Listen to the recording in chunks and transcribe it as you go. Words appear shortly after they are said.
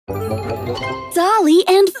Dolly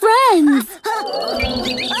and Friends!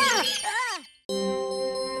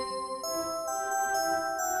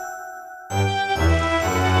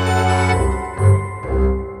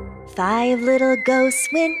 5 little ghosts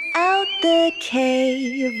went out the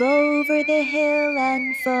cave, over the hill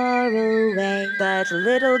and far away. But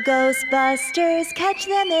little ghostbusters catch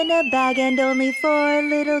them in a bag, and only 4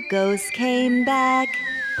 little ghosts came back.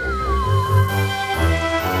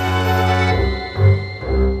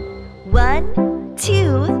 1,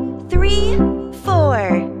 2, 3,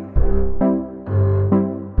 4.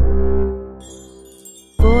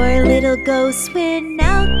 4 little ghosts went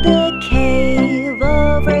out the cave,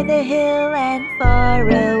 over the hill and far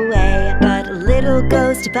away. But little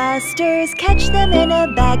ghostbusters catch them in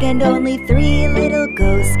a bag, and only 3 little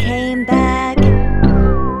ghosts came back.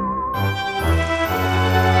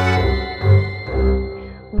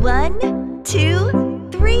 1, 2,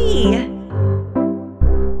 3.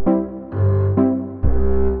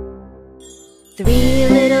 3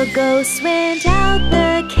 little ghosts went out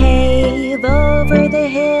the cave, over the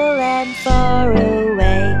hill and far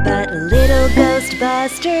away. But little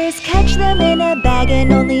ghostbusters catch them in a bag,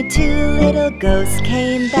 and only 2 little ghosts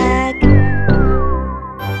came back.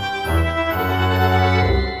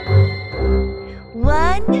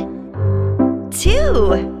 1,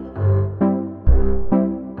 2.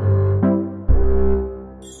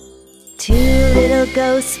 2 little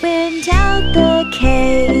ghosts went out the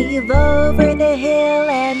cave, over the hill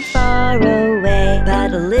and far away.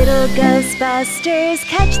 But little ghostbusters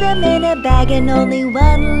catch them in a bag, and only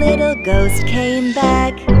 1 little ghost came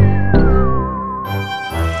back.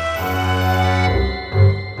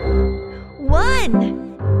 1.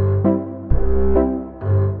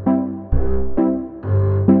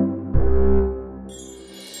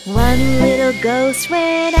 1 little ghost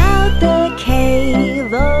went out the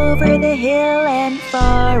cave, over the hill and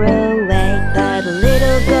far away. But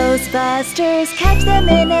little ghostbusters catch them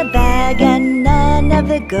in a bag, and none of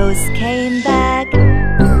the ghosts came back.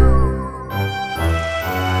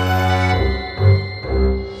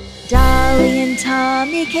 Dolly and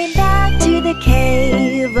Tommy came back to the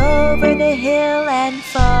cave, over the hill and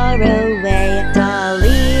far away.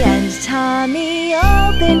 Dolly and Tommy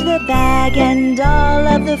opened the bag, and all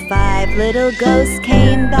of the 5 little ghosts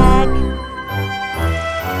came back.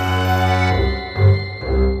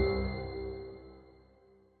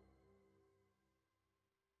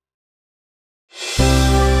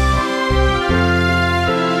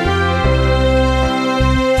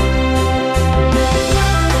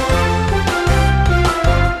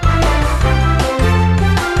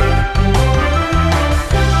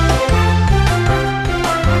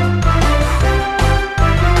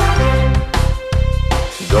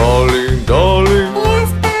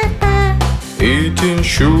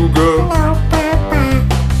 Sugar, no, Papa.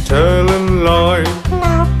 telling lie,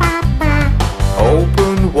 No, Papa.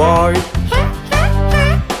 open wide.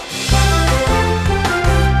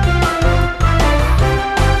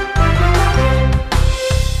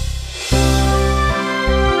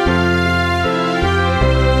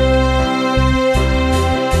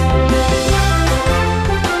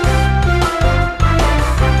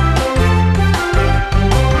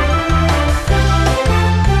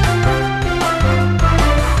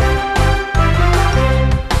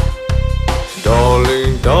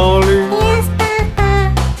 Dolly, Yes, Papa.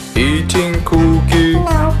 eating cookie,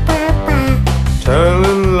 No, Papa.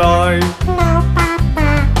 telling lie, No, Papa.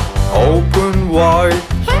 open wide.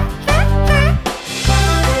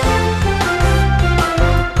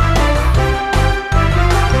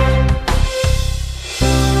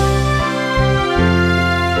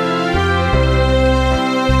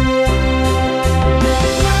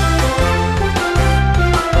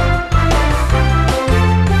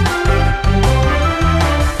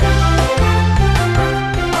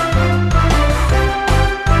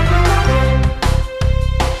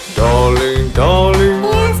 Dolly,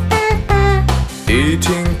 Yes, Papa.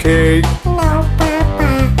 eating cake, No, Papa.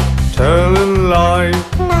 telling lie,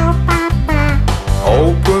 No, Papa.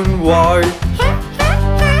 open wide.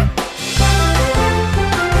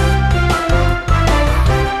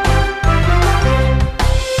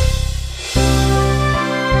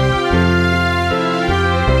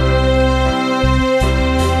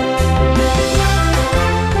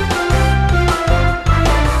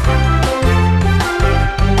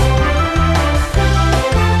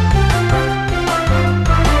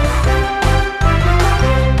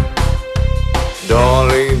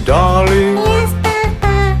 Dolly, Yes,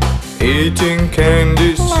 Papa. eating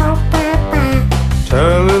candies, No, Papa.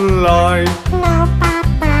 telling lie, No,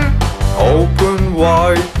 Papa. open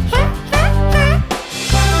wide.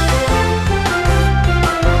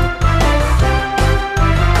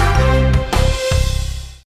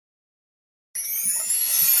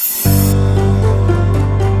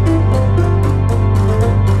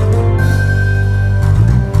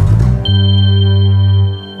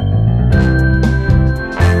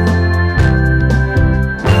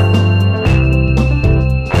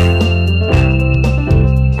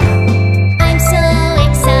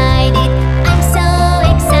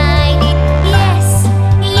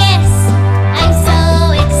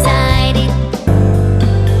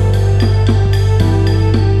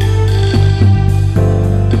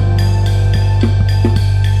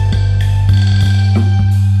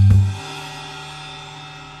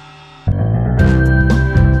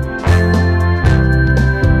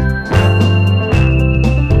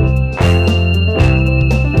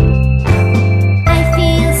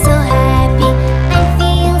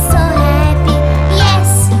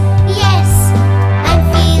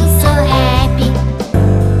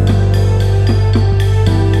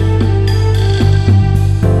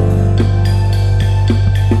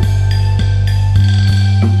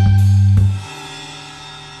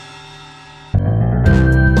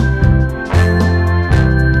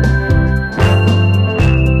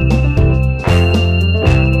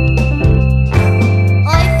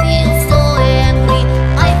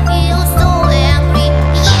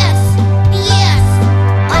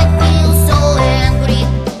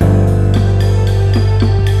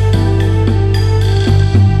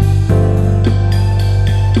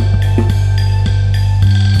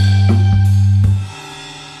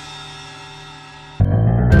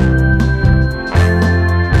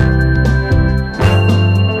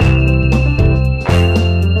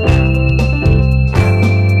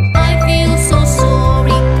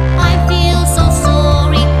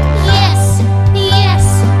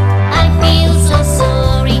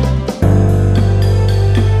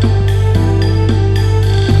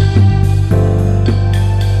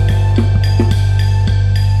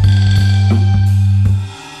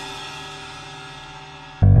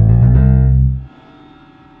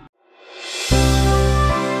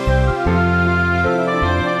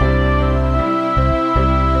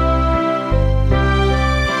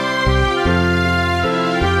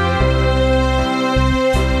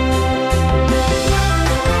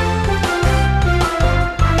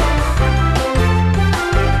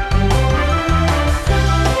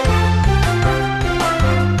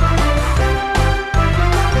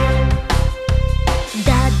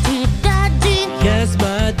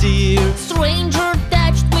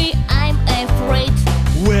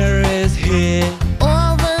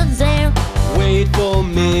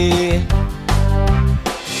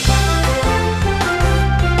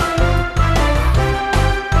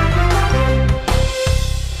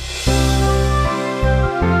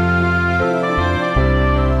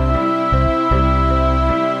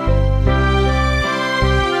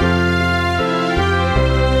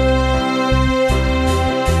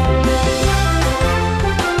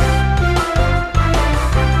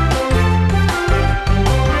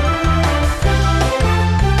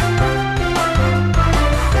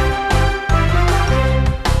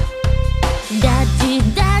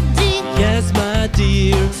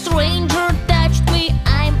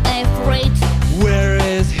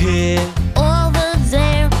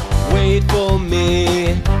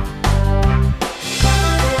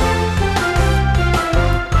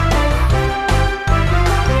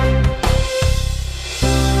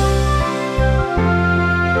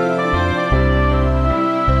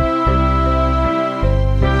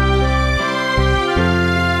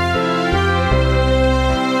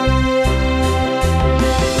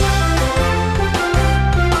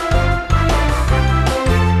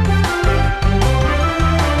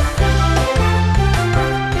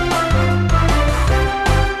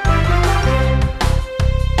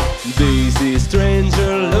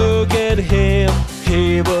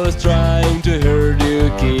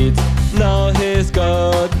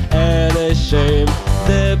 shame.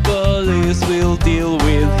 The police will deal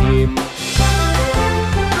with him.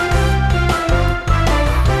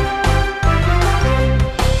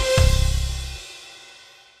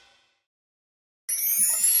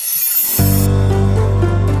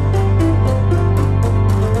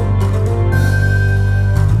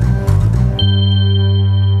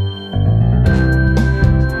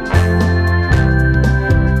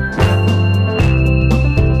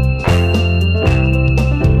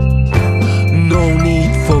 No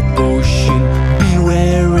need for pushing, be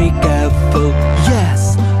very careful.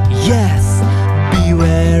 Yes, yes, be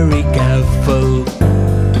very careful.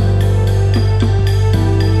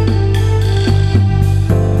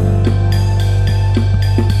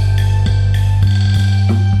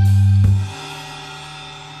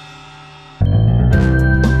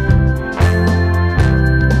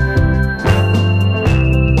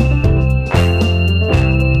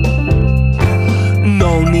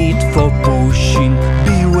 No need for pushing,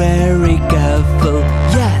 be very careful.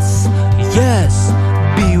 Yes, yes,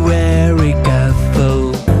 be very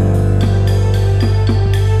careful.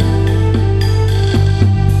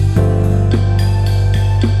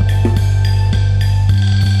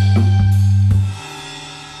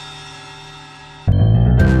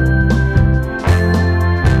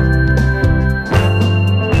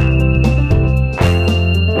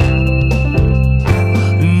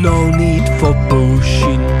 No need for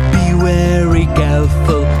pushing, be very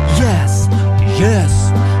careful. Yes, yes,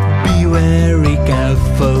 be very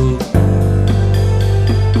careful.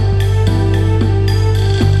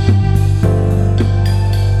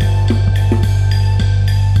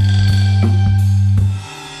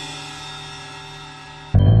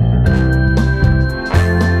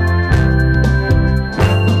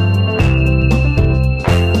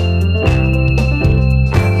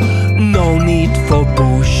 No need for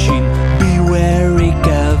pushing, be very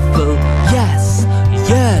careful. Yes,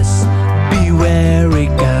 yes, be very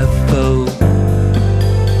careful.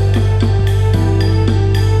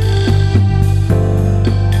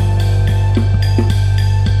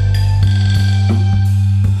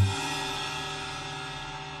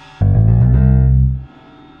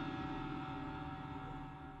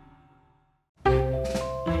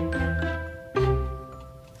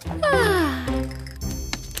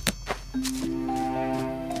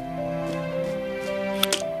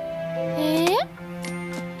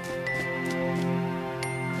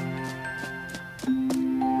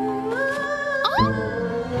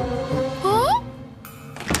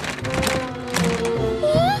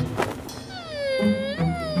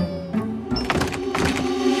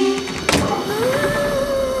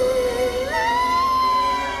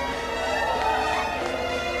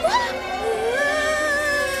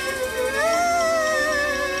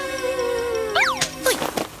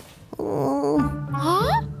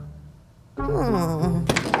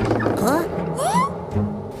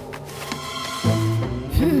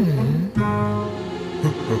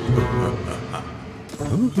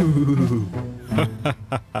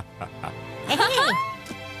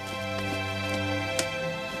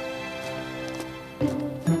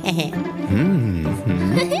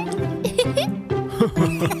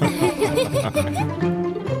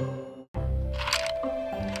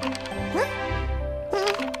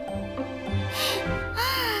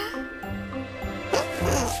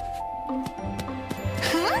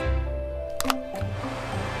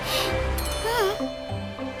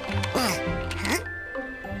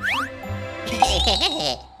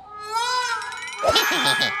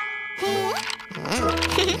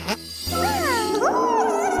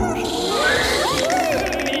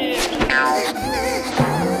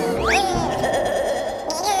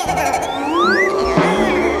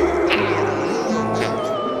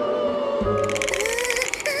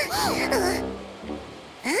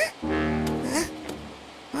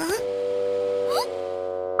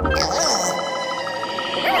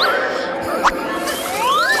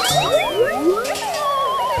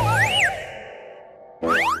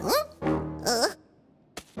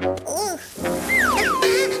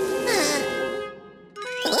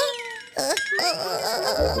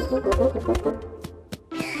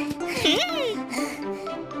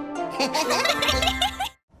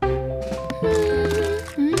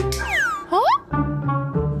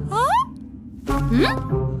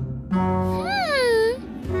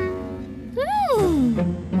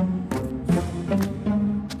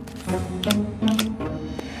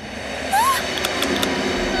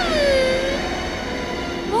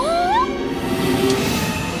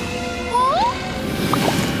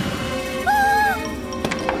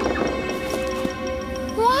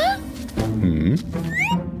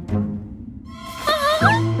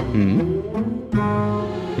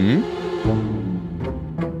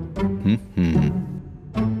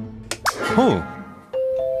 Oh.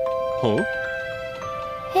 Oh.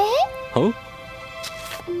 Oh.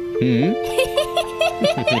 Hmm.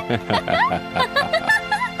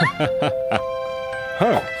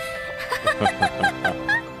 Huh.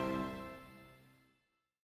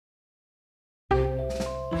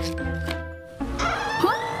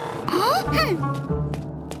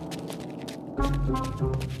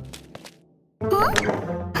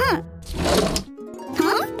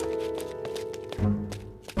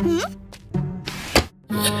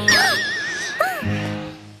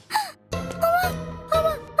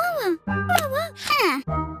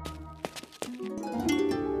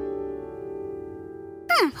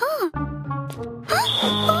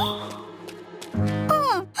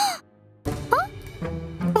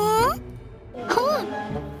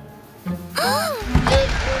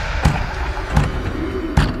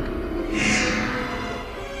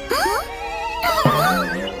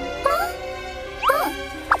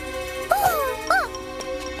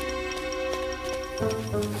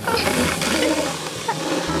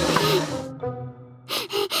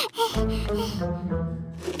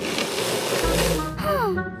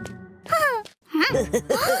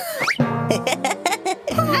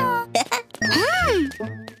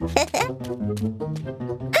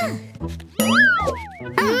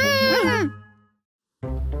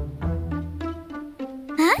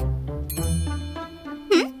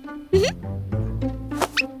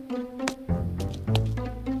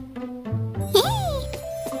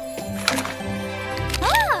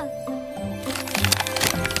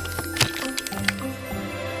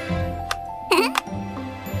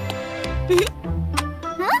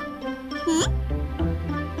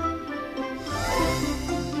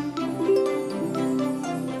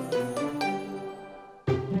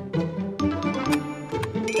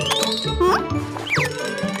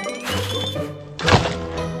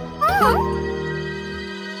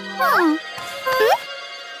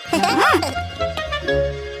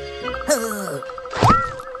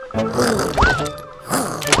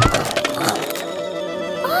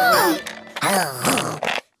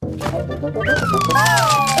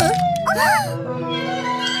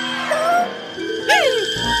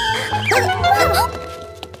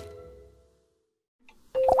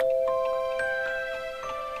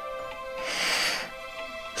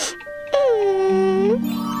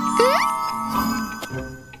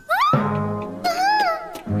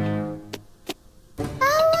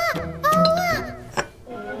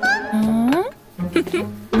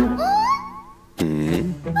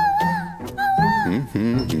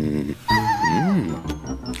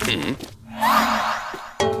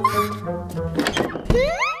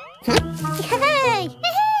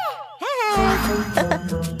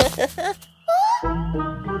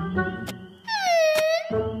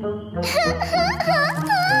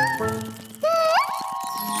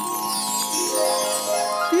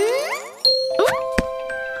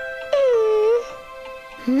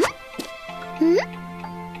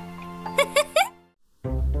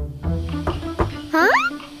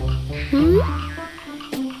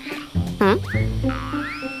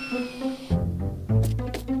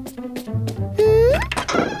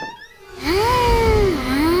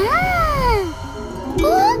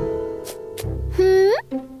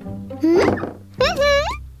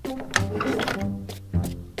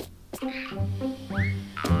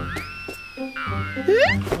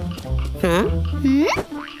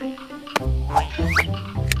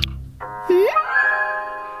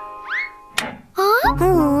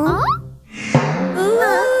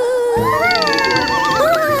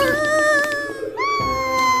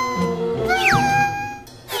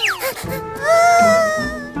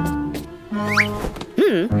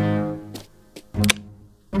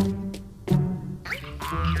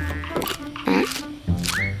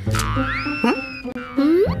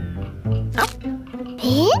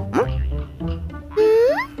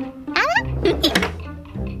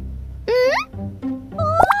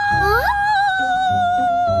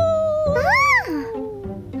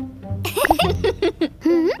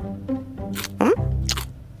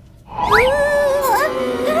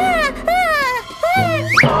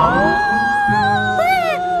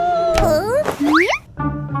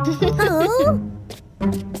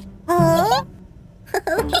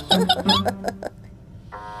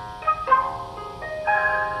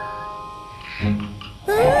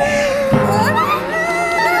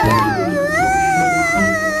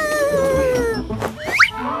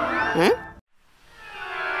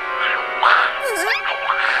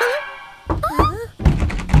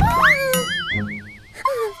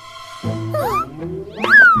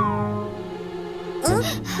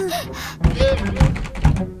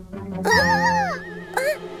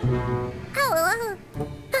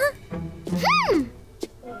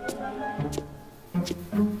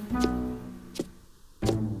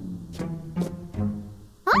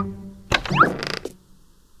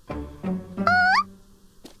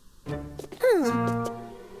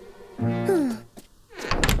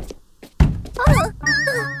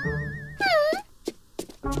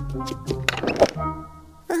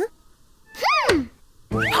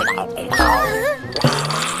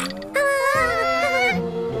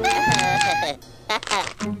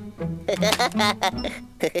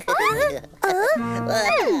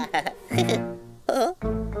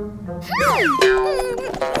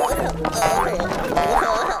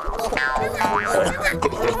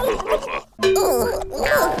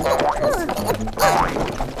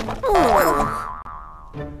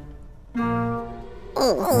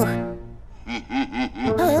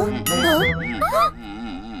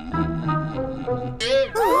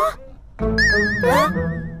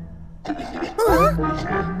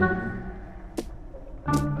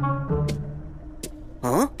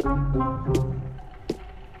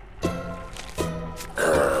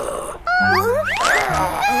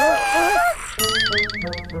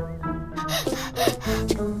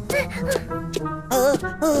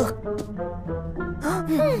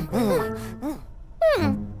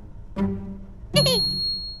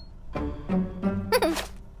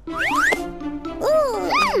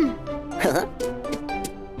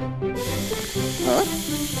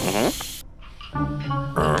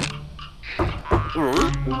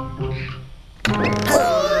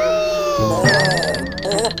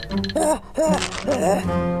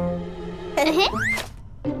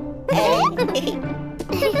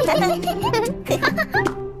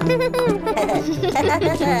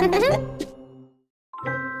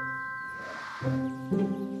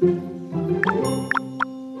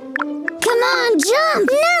 Come on, jump!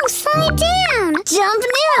 No, slide down! Jump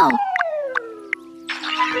now!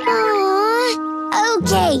 Aww.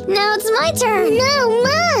 Okay, now it's my turn. No,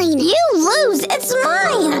 mine! You lose! It's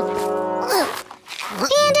mine!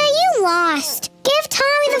 Panda, you lost! Give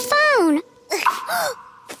Tommy the phone!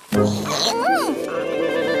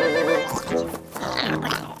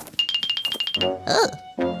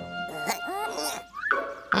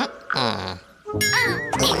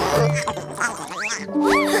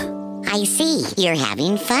 I see. You're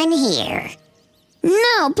having fun here.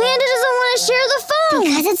 No, Panda doesn't want to share the phone!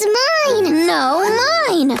 Because it's mine! No,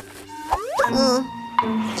 mine! Enough.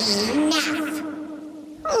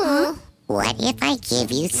 What if I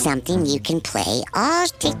give you something you can play all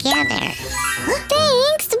together?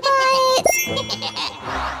 Thanks, but...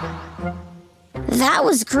 That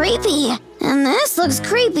was creepy. And this looks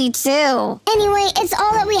creepy, too. Anyway, it's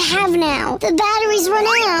all that we have now. The batteries run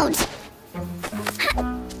out.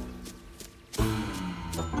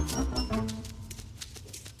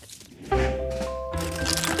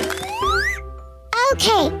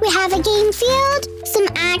 Okay, we have a game field, some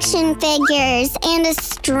action figures, and a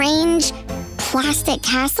strange plastic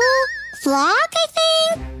castle? Flock, I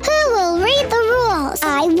think? Who will read the rules?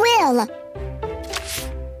 I will.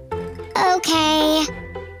 Okay.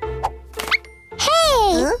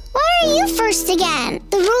 Hey, why are you first again?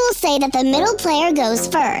 The rules say that the middle player goes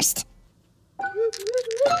first.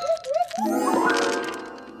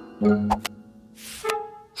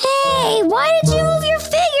 Hey, why did you move your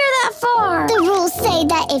figure that far? The rules say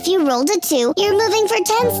that if you rolled a 2, you're moving for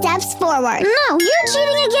 10 steps forward. No, you're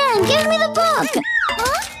cheating again. Give me the book.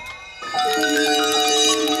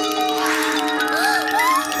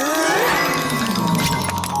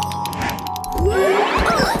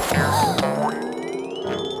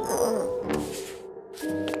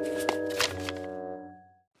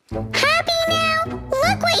 Happy now?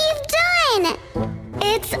 Look what you've done!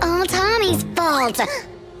 It's all Tommy's fault.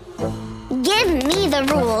 Give me the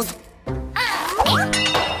rules.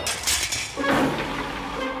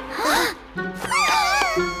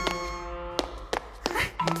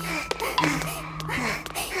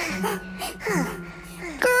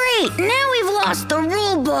 Great! Now we've lost the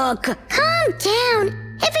rule book. Calm down.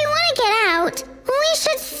 If we want to get out, we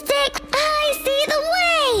should stick. I see the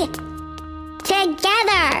way.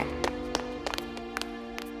 Together.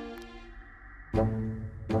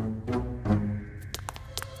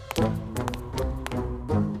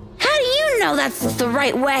 No, that's the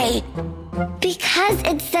right way. Because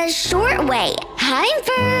it says short way. I'm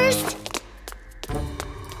first.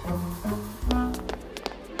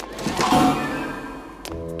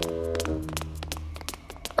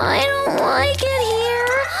 I don't like it here.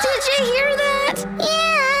 Did you hear that?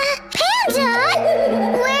 Yeah. Panda?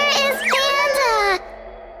 Where is Panda?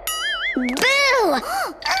 Boo!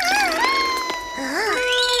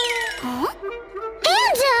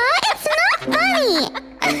 Panda, it's not funny.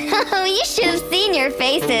 Oh, you should have seen your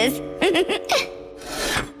faces.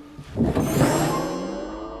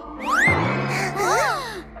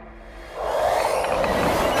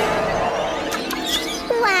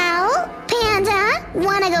 Well, Panda,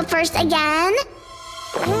 wanna go first again?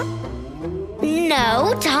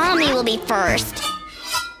 No, Tommy will be first.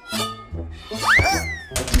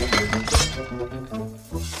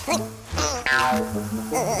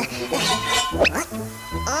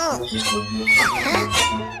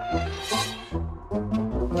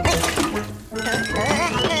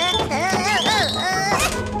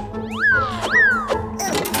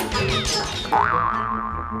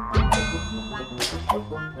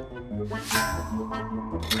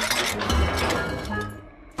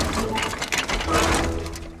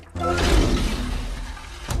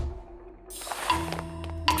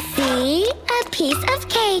 piece of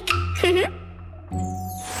cake.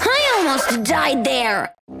 I almost died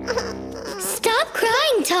there. Stop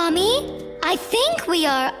crying, Tommy. I think we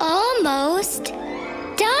are almost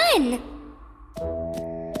done.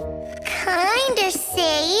 Kinda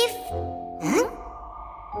safe. Huh?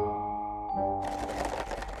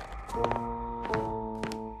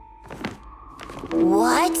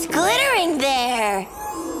 What's glittering there?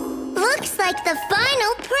 Looks like the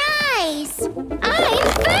final prize. I'm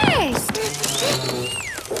first.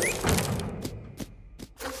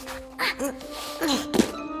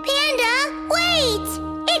 Panda, wait!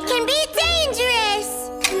 It can be dangerous.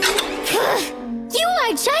 You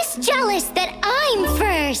are just jealous that I'm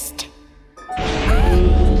first.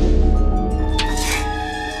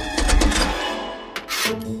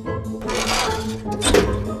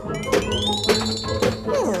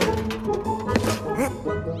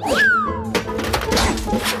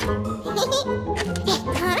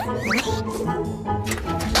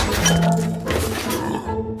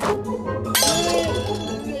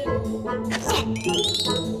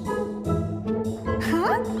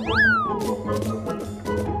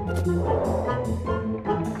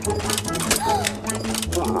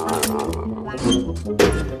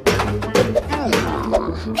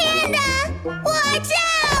 Panda, watch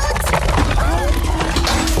out!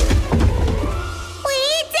 We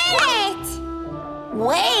did it!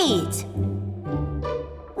 Wait!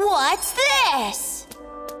 What's this?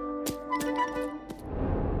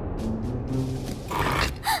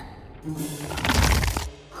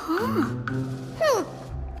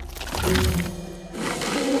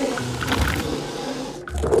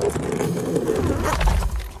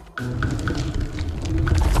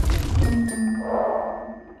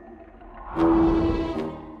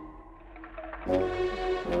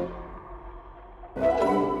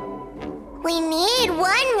 We need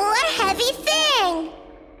one more heavy thing.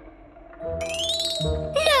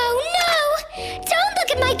 No! Don't look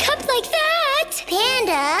at my cup like that!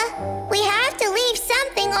 Panda, we have to leave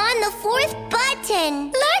something on the 4th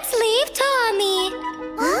button. Let's leave Tommy.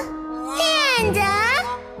 Huh? Panda?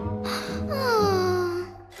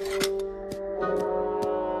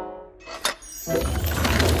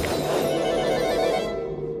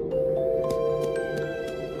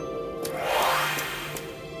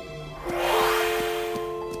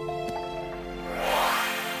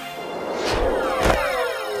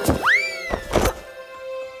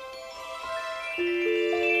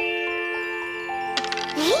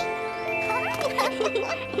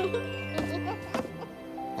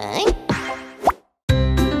 Huh?